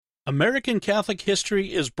American Catholic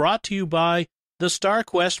History is brought to you by the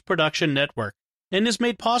StarQuest Production Network and is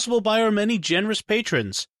made possible by our many generous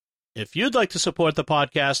patrons. If you'd like to support the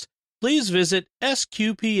podcast, please visit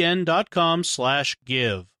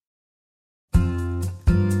sqpn.com/give.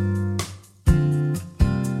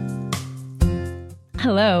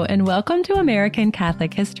 Hello, and welcome to American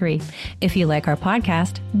Catholic History. If you like our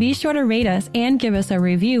podcast, be sure to rate us and give us a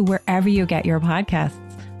review wherever you get your podcasts.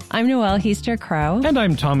 I'm Noelle Heaster-Crow. And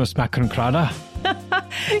I'm Thomas McIncrada.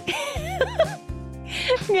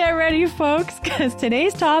 Get ready, folks, because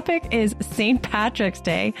today's topic is St. Patrick's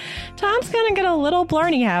Day. Tom's going to get a little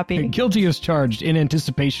Blarney happy. Guilty as charged in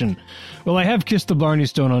anticipation. Well, I have kissed the Blarney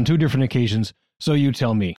Stone on 2 different occasions, so you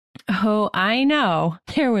tell me. Oh, I know.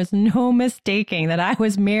 There was no mistaking that I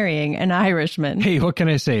was marrying an Irishman. Hey, what can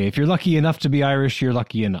I say? If you're lucky enough to be Irish, you're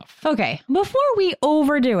lucky enough. Okay, before we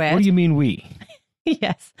overdo it... What do you mean we?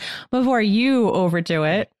 Yes, before you overdo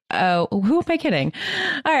it. Oh, who am I kidding?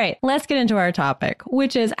 All right, let's get into our topic,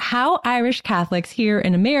 which is how Irish Catholics here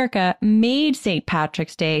in America made St.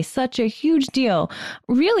 Patrick's Day such a huge deal,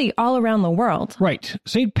 really all around the world. Right.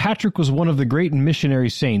 St. Patrick was one of the great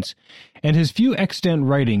missionary saints, and his few extant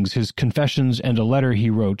writings, his confessions and a letter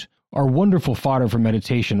he wrote, are wonderful fodder for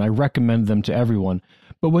meditation. I recommend them to everyone.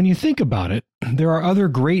 But when you think about it, there are other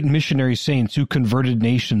great missionary saints who converted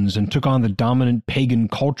nations and took on the dominant pagan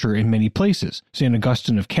culture in many places. St.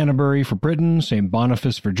 Augustine of Canterbury for Britain, St.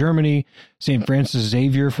 Boniface for Germany, St. Francis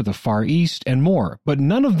Xavier for the Far East, and more. But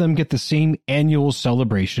none of them get the same annual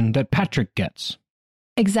celebration that Patrick gets.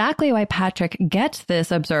 Exactly why Patrick gets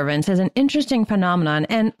this observance is an interesting phenomenon,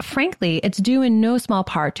 and frankly, it's due in no small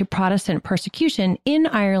part to Protestant persecution in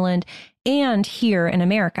Ireland and here in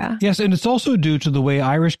America. Yes, and it's also due to the way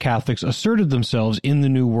Irish Catholics asserted themselves in the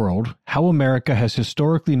New World, how America has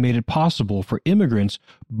historically made it possible for immigrants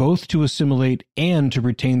both to assimilate and to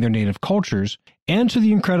retain their native cultures, and to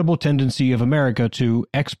the incredible tendency of America to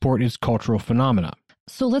export its cultural phenomena.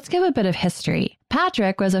 So let's give a bit of history.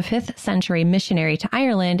 Patrick was a 5th century missionary to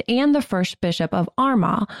Ireland and the first bishop of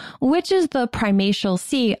Armagh, which is the primatial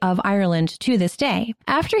see of Ireland to this day.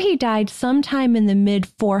 After he died sometime in the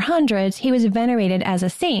mid-400s, he was venerated as a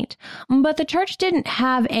saint, but the church didn't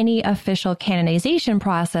have any official canonization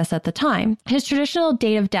process at the time. His traditional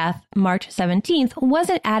date of death, March 17th,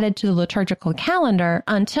 wasn't added to the liturgical calendar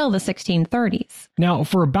until the 1630s. Now,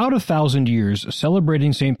 for about 1,000 years,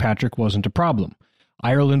 celebrating St. Patrick wasn't a problem.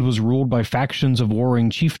 Ireland was ruled by factions of warring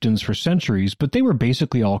chieftains for centuries, but they were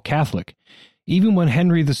basically all Catholic. Even when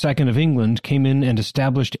Henry II of England came in and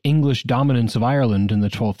established English dominance of Ireland in the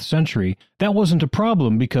 12th century, that wasn't a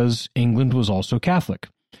problem because England was also Catholic.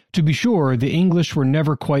 To be sure, the English were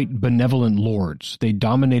never quite benevolent lords. They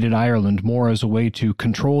dominated Ireland more as a way to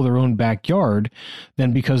control their own backyard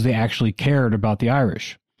than because they actually cared about the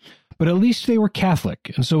Irish. But at least they were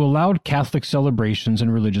Catholic, and so allowed Catholic celebrations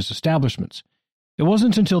and religious establishments. It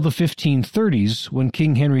wasn't until the 1530s, when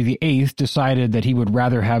King Henry VIII decided that he would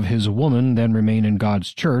rather have his woman than remain in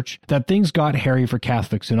God's church, that things got hairy for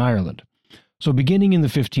Catholics in Ireland. So beginning in the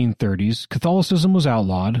 1530s, Catholicism was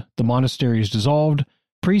outlawed, the monasteries dissolved,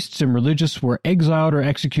 priests and religious were exiled or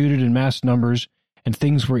executed in mass numbers, and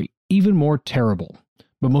things were even more terrible.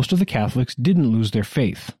 But most of the Catholics didn't lose their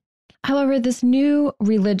faith. However, this new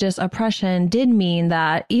religious oppression did mean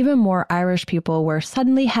that even more Irish people were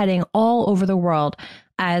suddenly heading all over the world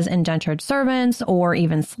as indentured servants or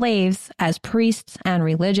even slaves, as priests and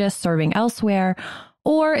religious serving elsewhere,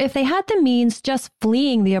 or if they had the means, just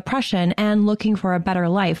fleeing the oppression and looking for a better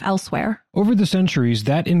life elsewhere. Over the centuries,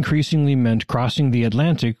 that increasingly meant crossing the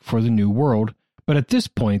Atlantic for the New World, but at this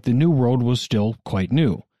point, the New World was still quite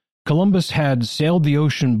new. Columbus had sailed the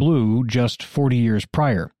ocean blue just 40 years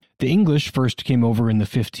prior. The English first came over in the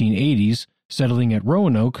 1580s, settling at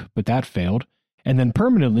Roanoke, but that failed, and then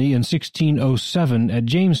permanently in 1607 at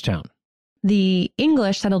Jamestown. The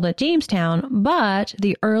English settled at Jamestown, but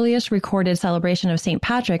the earliest recorded celebration of St.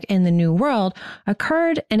 Patrick in the New World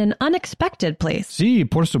occurred in an unexpected place. Sí,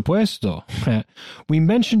 por supuesto. We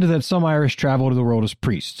mentioned that some Irish travel to the world as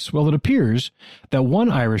priests. Well, it appears that one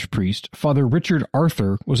Irish priest, Father Richard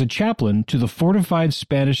Arthur, was a chaplain to the fortified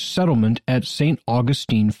Spanish settlement at St.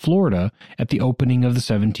 Augustine, Florida, at the opening of the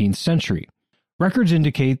 17th century. Records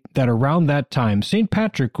indicate that around that time, St.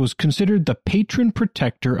 Patrick was considered the patron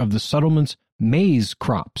protector of the settlement's maize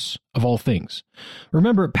crops, of all things.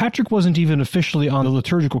 Remember, Patrick wasn't even officially on the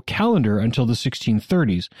liturgical calendar until the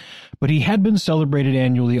 1630s, but he had been celebrated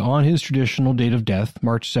annually on his traditional date of death,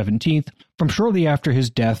 March 17th, from shortly after his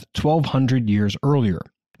death 1,200 years earlier.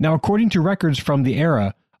 Now, according to records from the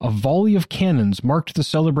era, a volley of cannons marked the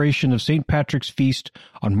celebration of St. Patrick's Feast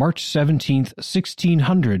on March 17th,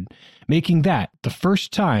 1600, making that the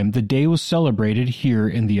first time the day was celebrated here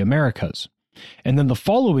in the Americas. And then the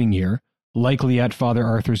following year, likely at Father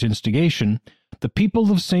Arthur's instigation, the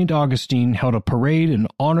people of St. Augustine held a parade in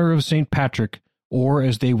honor of St. Patrick, or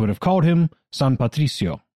as they would have called him, San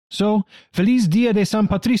Patricio. So, Feliz Dia de San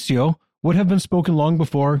Patricio would have been spoken long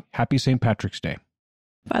before Happy St. Patrick's Day.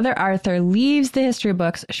 Father Arthur leaves the history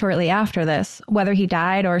books shortly after this. Whether he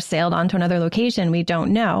died or sailed on to another location, we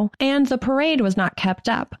don't know. And the parade was not kept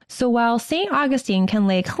up. So while St. Augustine can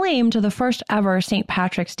lay claim to the first ever St.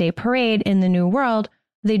 Patrick's Day parade in the New World,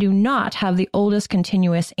 they do not have the oldest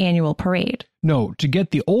continuous annual parade. No, to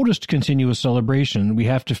get the oldest continuous celebration, we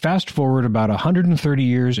have to fast forward about 130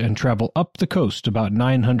 years and travel up the coast about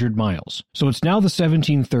 900 miles. So it's now the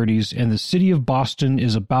 1730s, and the city of Boston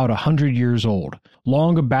is about 100 years old.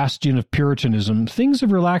 Long a bastion of Puritanism, things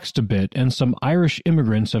have relaxed a bit, and some Irish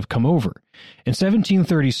immigrants have come over. In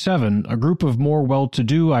 1737, a group of more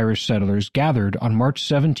well-to-do Irish settlers gathered on March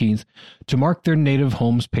 17th to mark their native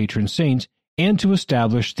home's patron saint, and to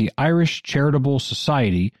establish the Irish Charitable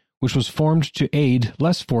Society, which was formed to aid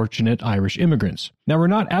less fortunate Irish immigrants. Now, we're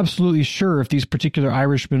not absolutely sure if these particular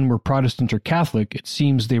Irishmen were Protestant or Catholic. It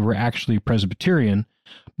seems they were actually Presbyterian,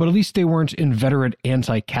 but at least they weren't inveterate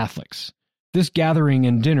anti-Catholics. This gathering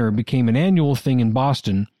and dinner became an annual thing in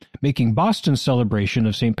Boston, making Boston's celebration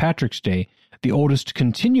of St. Patrick's Day the oldest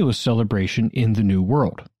continuous celebration in the New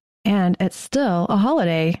World. And it's still a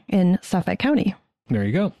holiday in Suffolk County. There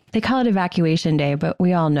you go. They call it Evacuation Day, but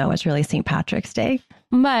we all know it's really St. Patrick's Day.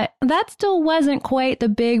 But that still wasn't quite the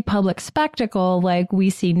big public spectacle like we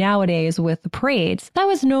see nowadays with the parades. That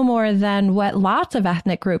was no more than what lots of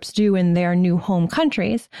ethnic groups do in their new home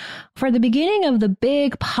countries. For the beginning of the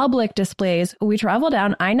big public displays, we travel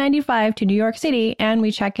down I-95 to New York City and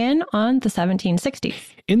we check in on the 1760s.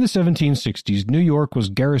 In the 1760s, New York was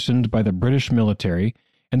garrisoned by the British military,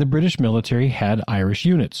 and the British military had Irish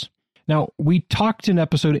units. Now, we talked in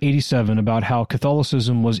episode 87 about how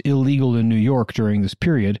Catholicism was illegal in New York during this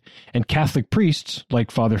period, and Catholic priests,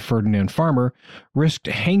 like Father Ferdinand Farmer, risked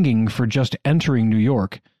hanging for just entering New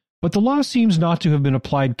York, but the law seems not to have been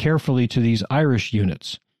applied carefully to these Irish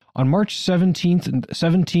units. On March 17,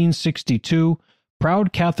 1762,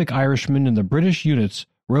 proud Catholic Irishmen in the British units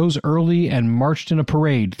rose early and marched in a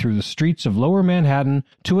parade through the streets of Lower Manhattan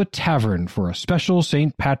to a tavern for a special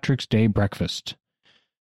St. Patrick's Day breakfast.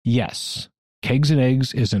 Yes, kegs and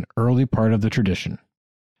eggs is an early part of the tradition.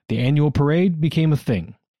 The annual parade became a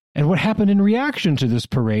thing, and what happened in reaction to this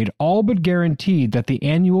parade all but guaranteed that the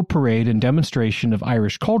annual parade and demonstration of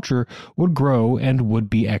Irish culture would grow and would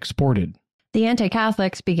be exported. The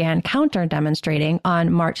anti-Catholics began counter-demonstrating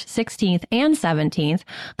on March 16th and 17th,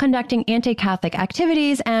 conducting anti-Catholic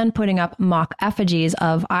activities and putting up mock effigies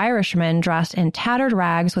of Irishmen dressed in tattered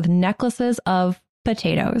rags with necklaces of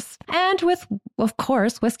potatoes, and with, of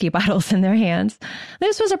course, whiskey bottles in their hands.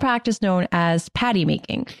 This was a practice known as patty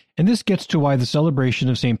making. And this gets to why the celebration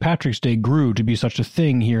of St. Patrick's Day grew to be such a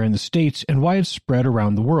thing here in the States and why it spread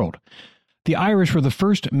around the world. The Irish were the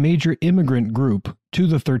first major immigrant group to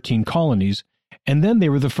the 13 colonies, and then they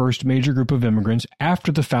were the first major group of immigrants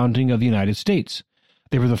after the founding of the United States.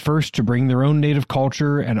 They were the first to bring their own native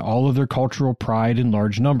culture and all of their cultural pride in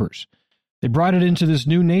large numbers. They brought it into this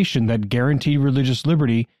new nation that guaranteed religious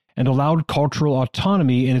liberty and allowed cultural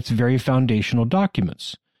autonomy in its very foundational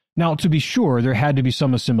documents. Now, to be sure, there had to be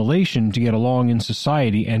some assimilation to get along in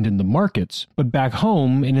society and in the markets, but back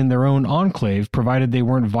home and in their own enclave, provided they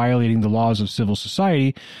weren't violating the laws of civil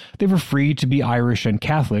society, they were free to be Irish and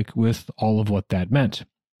Catholic with all of what that meant.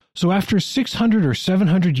 So after 600 or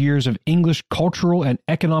 700 years of English cultural and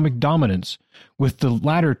economic dominance, with the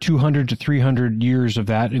latter 200 to 300 years of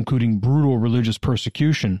that including brutal religious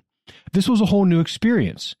persecution, this was a whole new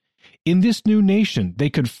experience. In this new nation, they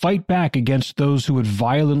could fight back against those who would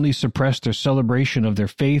violently suppress their celebration of their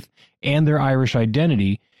faith and their Irish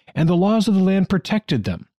identity, and the laws of the land protected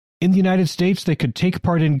them. In the United States, they could take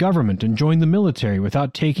part in government and join the military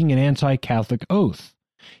without taking an anti-Catholic oath.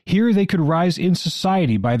 Here they could rise in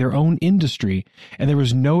society by their own industry, and there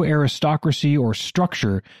was no aristocracy or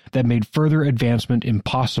structure that made further advancement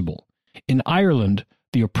impossible. In Ireland,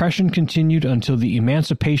 the oppression continued until the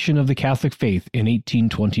emancipation of the Catholic faith in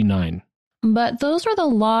 1829. But those were the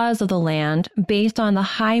laws of the land based on the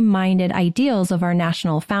high-minded ideals of our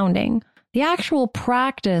national founding. The actual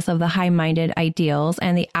practice of the high-minded ideals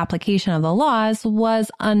and the application of the laws was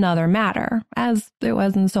another matter, as it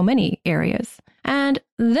was in so many areas. And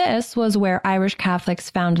this was where Irish Catholics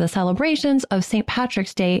found the celebrations of St.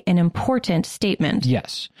 Patrick's Day an important statement.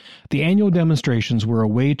 Yes, the annual demonstrations were a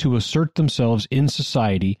way to assert themselves in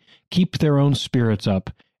society, keep their own spirits up,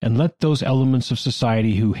 and let those elements of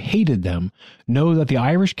society who hated them know that the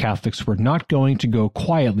Irish Catholics were not going to go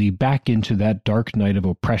quietly back into that dark night of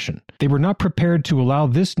oppression. They were not prepared to allow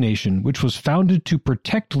this nation, which was founded to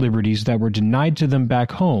protect liberties that were denied to them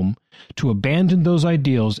back home, to abandon those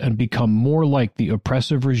ideals and become more like the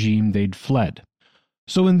oppressive regime they'd fled.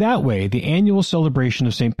 So in that way, the annual celebration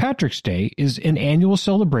of St. Patrick's Day is an annual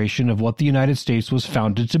celebration of what the United States was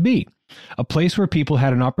founded to be. A place where people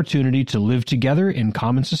had an opportunity to live together in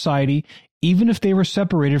common society, even if they were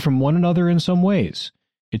separated from one another in some ways.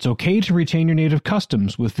 It's okay to retain your native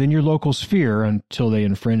customs within your local sphere until they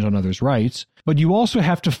infringe on others' rights, but you also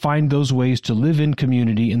have to find those ways to live in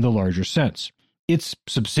community in the larger sense. It's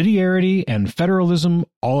subsidiarity and federalism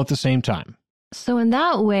all at the same time. So in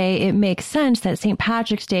that way, it makes sense that St.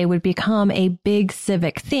 Patrick's Day would become a big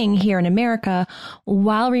civic thing here in America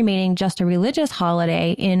while remaining just a religious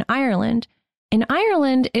holiday in Ireland. In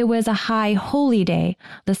Ireland, it was a high holy day,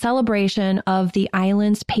 the celebration of the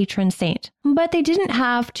island's patron saint. But they didn't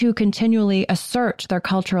have to continually assert their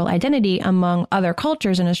cultural identity among other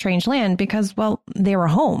cultures in a strange land because, well, they were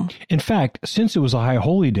home. In fact, since it was a high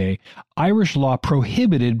holy day, Irish law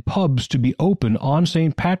prohibited pubs to be open on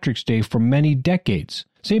St. Patrick's Day for many decades.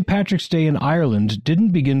 St. Patrick's Day in Ireland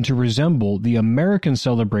didn't begin to resemble the American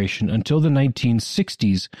celebration until the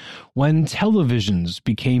 1960s, when televisions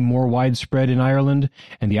became more widespread in Ireland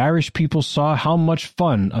and the Irish people saw how much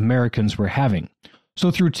fun Americans were having.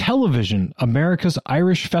 So through television, America's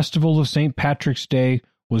Irish Festival of St. Patrick's Day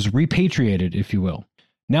was repatriated, if you will.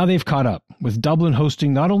 Now they've caught up, with Dublin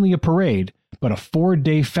hosting not only a parade, but a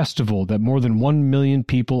 4-day festival that more than 1 million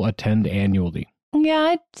people attend annually. Yeah,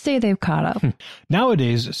 I'd say they've caught up.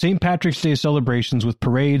 Nowadays, St. Patrick's Day celebrations with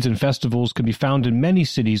parades and festivals can be found in many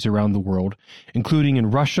cities around the world, including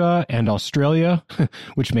in Russia and Australia,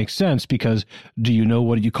 which makes sense because do you know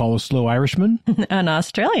what you call a slow Irishman? An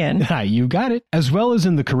Australian. You got it. As well as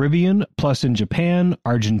in the Caribbean, plus in Japan,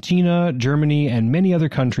 Argentina, Germany, and many other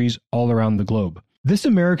countries all around the globe. This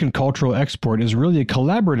American cultural export is really a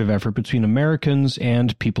collaborative effort between Americans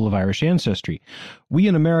and people of Irish ancestry. We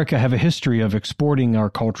in America have a history of exporting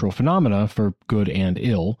our cultural phenomena for good and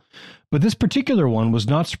ill, but this particular one was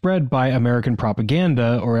not spread by American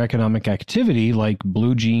propaganda or economic activity like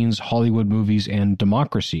blue jeans, Hollywood movies, and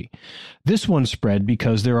democracy. This one spread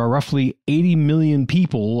because there are roughly 80 million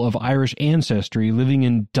people of Irish ancestry living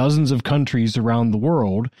in dozens of countries around the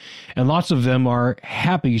world, and lots of them are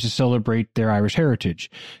happy to celebrate their Irish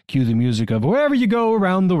heritage. Cue the music of wherever you go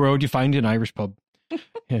around the world, you find an Irish pub.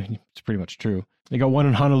 Yeah, it's pretty much true. They got one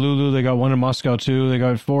in Honolulu, they got one in Moscow too, they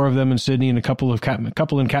got 4 of them in Sydney and a couple in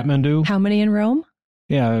Kathmandu. How many in Rome?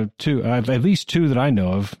 Yeah, 2. At least 2 that I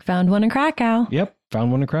know of. Found one in Krakow. Yep,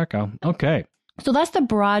 found one in Krakow. Okay. So that's the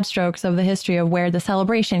broad strokes of the history of where the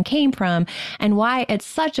celebration came from and why it's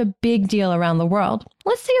such a big deal around the world.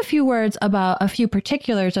 Let's say a few words about a few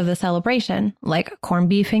particulars of the celebration, like corned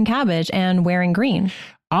beef and cabbage and wearing green.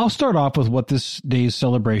 I'll start off with what this day's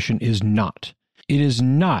celebration is not. It is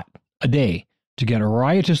not a day to get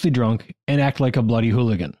riotously drunk and act like a bloody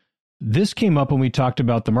hooligan. This came up when we talked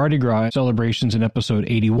about the Mardi Gras celebrations in episode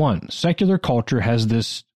 81. Secular culture has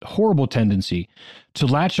this horrible tendency to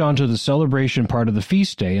latch onto the celebration part of the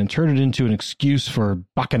feast day and turn it into an excuse for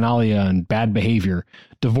bacchanalia and bad behavior,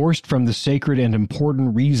 divorced from the sacred and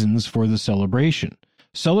important reasons for the celebration.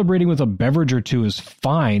 Celebrating with a beverage or two is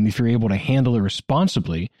fine if you're able to handle it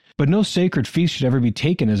responsibly, but no sacred feast should ever be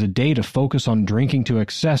taken as a day to focus on drinking to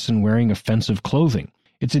excess and wearing offensive clothing.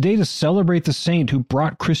 It's a day to celebrate the saint who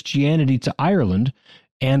brought Christianity to Ireland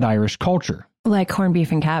and Irish culture. Like corned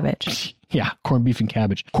beef and cabbage. Yeah, corned beef and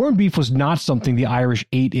cabbage. Corned beef was not something the Irish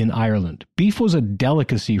ate in Ireland. Beef was a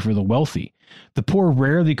delicacy for the wealthy. The poor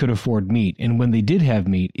rarely could afford meat, and when they did have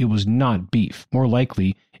meat, it was not beef. More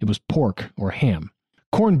likely, it was pork or ham.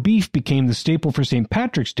 Corned beef became the staple for St.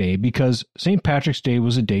 Patrick's Day because St. Patrick's Day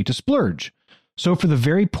was a day to splurge. So for the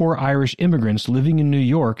very poor Irish immigrants living in New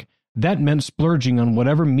York, that meant splurging on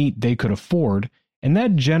whatever meat they could afford, and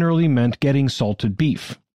that generally meant getting salted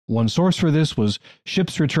beef. One source for this was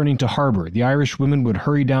ships returning to harbor. The Irish women would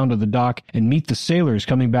hurry down to the dock and meet the sailors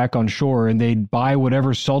coming back on shore, and they'd buy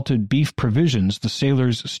whatever salted beef provisions the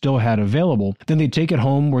sailors still had available. Then they'd take it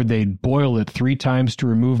home where they'd boil it 3 times to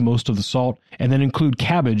remove most of the salt, and then include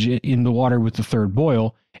cabbage in the water with the third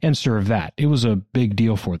boil, and serve that. It was a big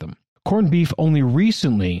deal for them. Corned beef only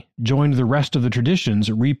recently joined the rest of the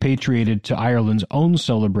traditions repatriated to Ireland's own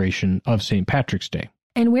celebration of St. Patrick's Day.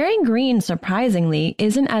 And wearing green, surprisingly,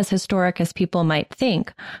 isn't as historic as people might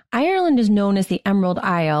think. Ireland is known as the Emerald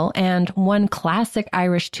Isle, and one classic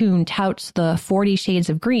Irish tune touts the 40 shades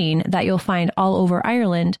of green that you'll find all over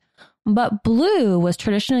Ireland. But blue was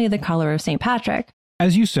traditionally the color of St. Patrick.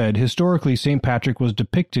 As you said, historically St. Patrick was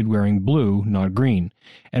depicted wearing blue, not green,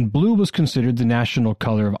 and blue was considered the national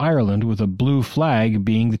color of Ireland, with a blue flag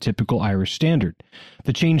being the typical Irish standard.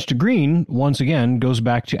 The change to green, once again, goes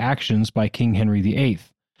back to actions by King Henry VIII.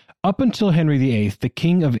 Up until Henry VIII, the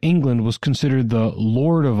King of England was considered the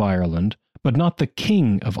Lord of Ireland, but not the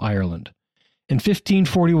King of Ireland. In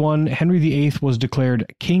 1541, Henry VIII was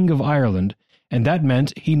declared King of Ireland, and that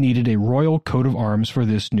meant he needed a royal coat of arms for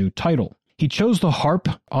this new title. He chose the harp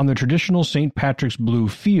on the traditional St. Patrick's blue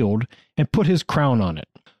field and put his crown on it.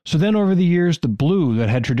 So then over the years, the blue that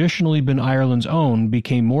had traditionally been Ireland's own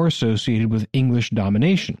became more associated with English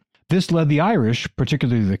domination. This led the Irish,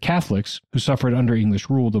 particularly the Catholics, who suffered under English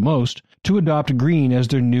rule the most, to adopt green as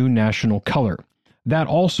their new national color. That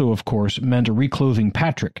also, of course, meant reclothing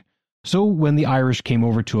Patrick. So when the Irish came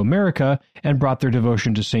over to America and brought their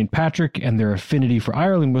devotion to St. Patrick and their affinity for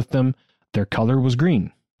Ireland with them, their color was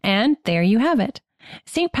green. And there you have it.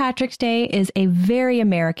 St. Patrick's Day is a very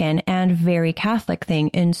American and very Catholic thing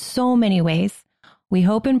in so many ways. We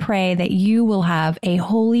hope and pray that you will have a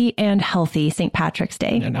holy and healthy St. Patrick's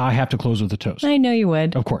Day. And I have to close with a toast. I know you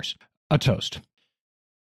would. Of course. A toast.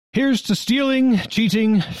 Here's to stealing,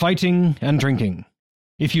 cheating, fighting, and drinking.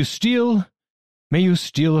 If you steal, may you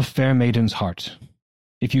steal a fair maiden's heart.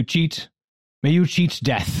 If you cheat, may you cheat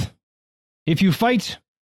death. If you fight,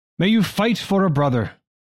 may you fight for a brother.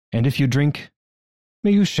 And if you drink,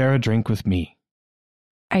 may you share a drink with me.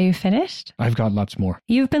 Are you finished? I've got lots more.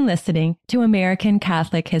 You've been listening to American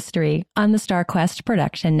Catholic History on the StarQuest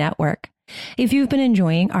Production Network. If you've been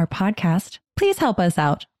enjoying our podcast, please help us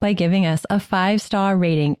out by giving us a 5-star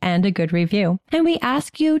rating and a good review. And we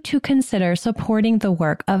ask you to consider supporting the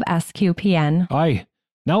work of SQPN. Aye,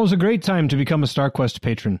 now is a great time to become a StarQuest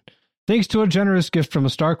patron. Thanks to a generous gift from a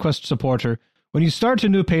StarQuest supporter, when you start a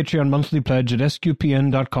new Patreon monthly pledge at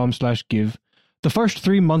sqpn.com/give, the first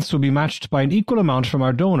 3 months will be matched by an equal amount from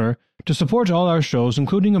our donor to support all our shows,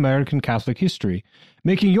 including American Catholic History,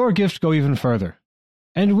 making your gift go even further.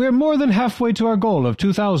 And we're more than halfway to our goal of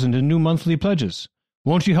 2,000 in new monthly pledges.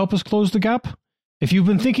 Won't you help us close the gap? If you've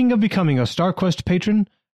been thinking of becoming a StarQuest patron,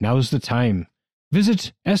 now's the time.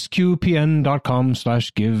 Visit sqpn.com/give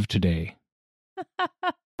today.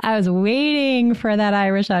 I was waiting for that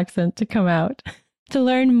Irish accent to come out. To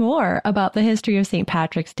learn more about the history of St.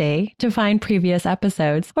 Patrick's Day, to find previous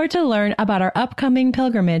episodes, or to learn about our upcoming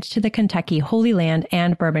pilgrimage to the Kentucky Holy Land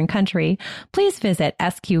and Bourbon Country, please visit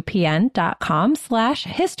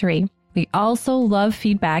sqpn.com/history. We also love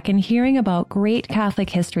feedback and hearing about great Catholic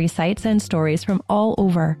history sites and stories from all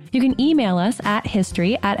over. You can email us at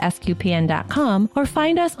history@sqpn.com or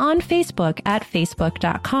find us on Facebook at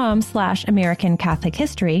facebook.com/American Catholic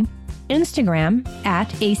History, Instagram at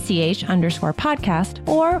ACH_podcast,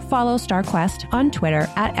 or follow StarQuest on Twitter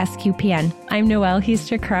at SQPN. I'm Noelle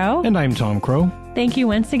Heaster-Crow. And I'm Tom Crow. Thank you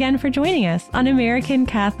once again for joining us on American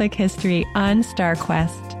Catholic History on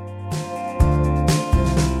StarQuest.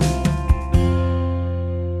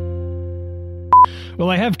 Well,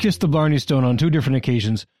 I have kissed the Blarney Stone on 2 different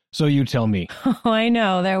occasions, so you tell me. Oh, I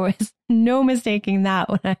know. There was no mistaking that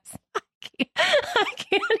when I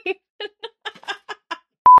can't even.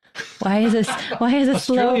 Why is this Australia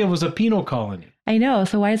slow? Australia was a penal colony. I know.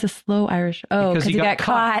 So why is a slow Irish? Oh, because he got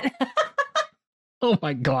caught. Oh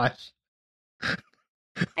my gosh. I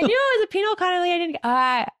knew it was a penal colony. I didn't.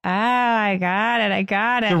 I got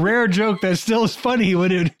it. The rare joke that still is funny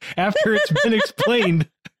after it's been explained.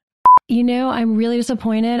 You know, I'm really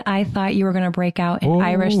disappointed. I thought you were going to break out an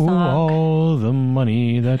Irish song. All the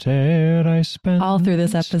money that e'er I spent. All through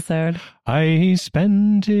this episode. I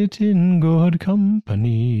spent it in good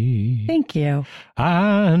company. Thank you.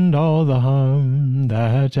 And all the harm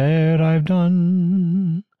that e'er I've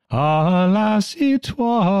done, alas, it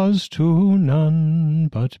was to none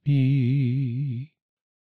but me.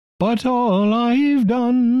 But all I've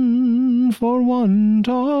done for want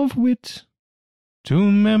of wit,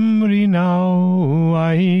 to memory now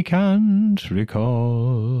I can't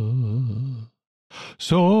recall.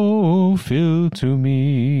 So fill to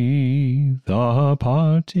me the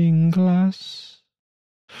parting glass.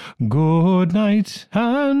 Good night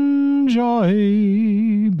and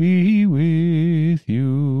joy be with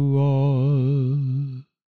you all.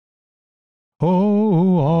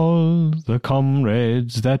 Oh, all the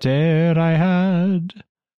comrades that e'er I had,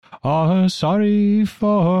 are sorry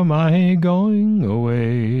for my going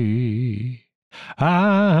away,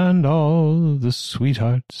 and all the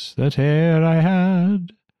sweethearts that e'er I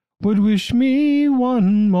had would wish me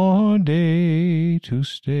one more day to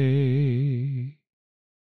stay.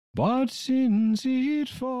 But since it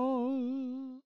falls